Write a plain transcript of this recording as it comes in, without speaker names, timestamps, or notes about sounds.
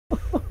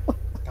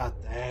God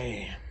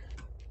damn.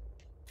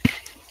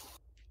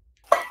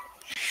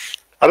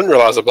 I didn't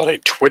realise that bloody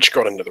Twitch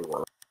got into the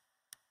world.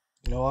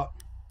 You know what?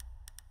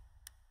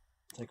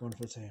 Take one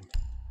for the team.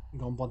 I'm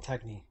going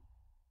Bontagny.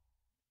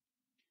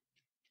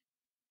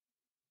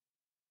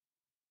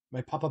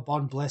 May Papa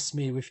Bon bless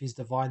me with his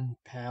divine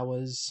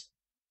powers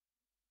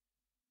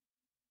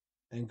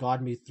and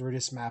guide me through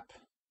this map.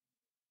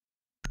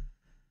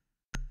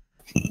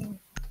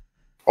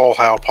 All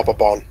hail Papa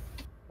Bon.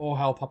 All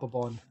hail Papa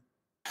Bon.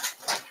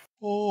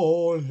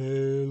 All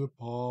hail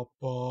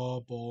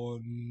Papa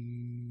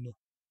Bon.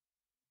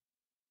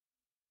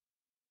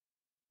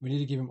 We need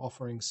to give him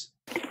offerings.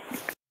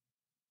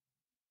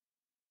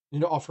 We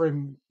need to offer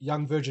him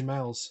young virgin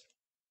males.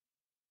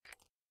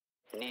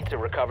 Need to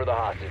recover the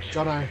hostage.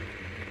 Jono,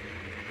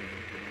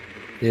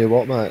 Yeah,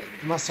 what, mate?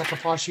 we must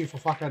sacrifice you for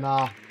fucking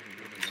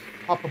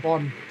Papa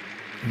Bon.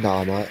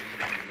 Nah, mate.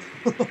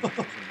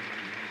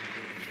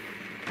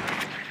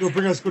 You'll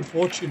bring us good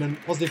fortune and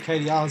positive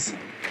KDRs.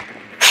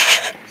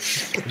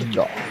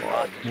 No.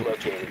 Hostage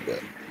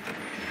located.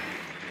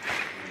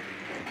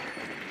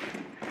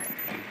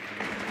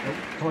 Oh,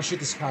 come on, shoot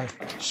this guy.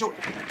 Shoot!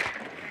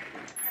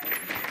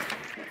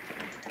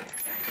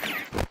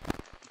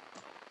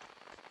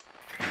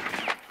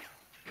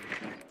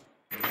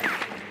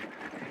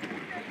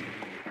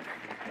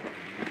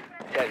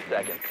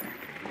 Seconds.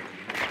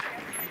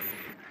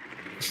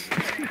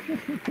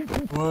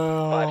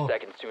 Wow. 5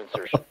 seconds to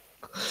insertion.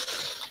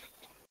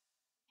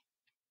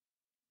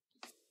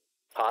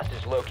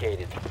 Hostage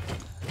located.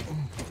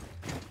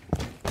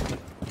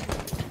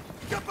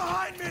 Get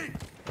behind me!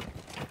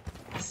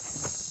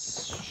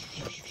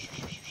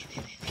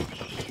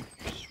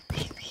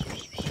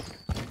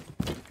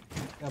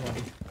 Come on.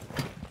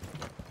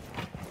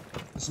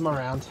 This is my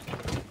round.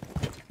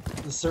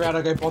 This is the round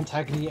I go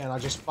Bontagny and I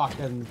just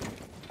fucking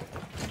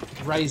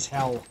raise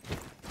hell.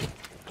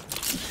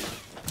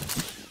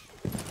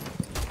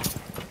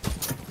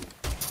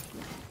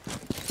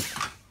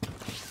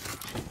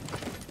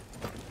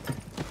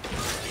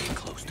 Stay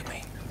close to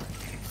me.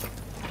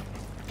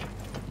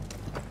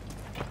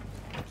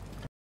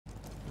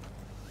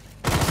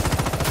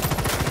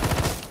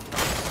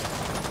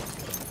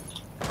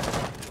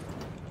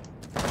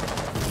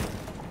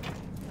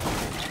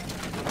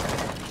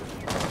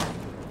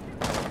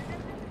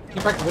 Can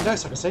you break the window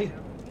so I can see?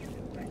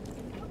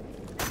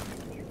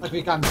 Like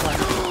we can, sorry.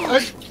 Oh,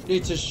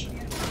 need to you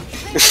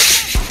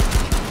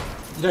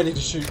don't need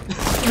to shoot.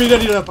 I mean, you don't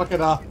need to fucking,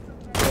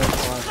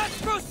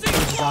 Let's proceed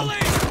slowly!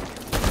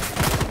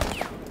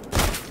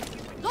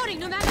 Loading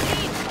new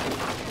magazine.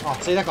 Oh,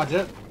 see, that guy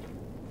did it.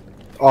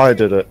 I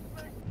did it.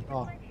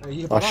 Oh,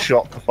 you I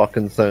shot the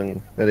fucking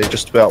thing, and he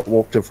just about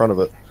walked in front of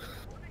it.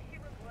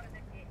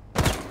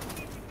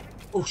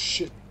 Oh,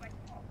 shit.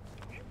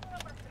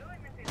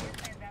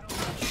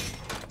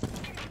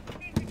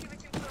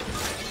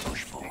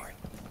 Push forward.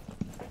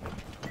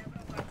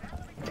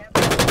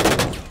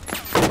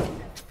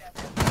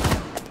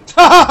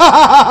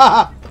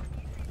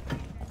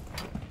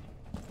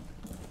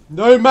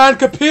 No man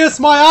can pierce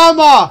my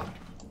armor!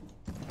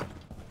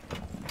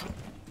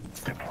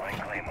 Deploying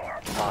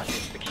Claymore.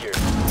 Hostage secured.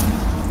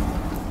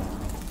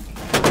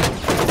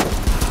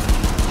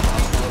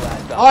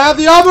 I have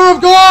the armor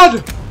of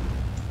God!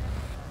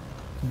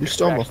 You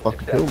stole my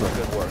fucking kill, man.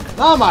 Good work.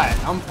 Nah, mate,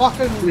 I'm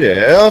fucking...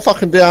 Yeah, I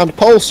fucking down the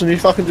pulse, and you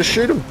fucking just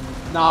shoot him.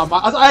 Nah,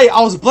 mate, hey,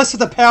 I was blessed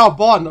with the power of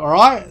Bon,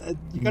 alright?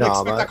 You gotta Nah,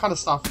 expect mate. that kind of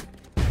stuff.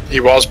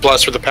 He was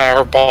blessed with the power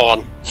of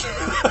Bon.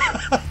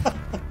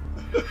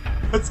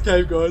 Let's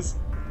go, guys.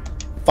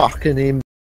 Fucking him.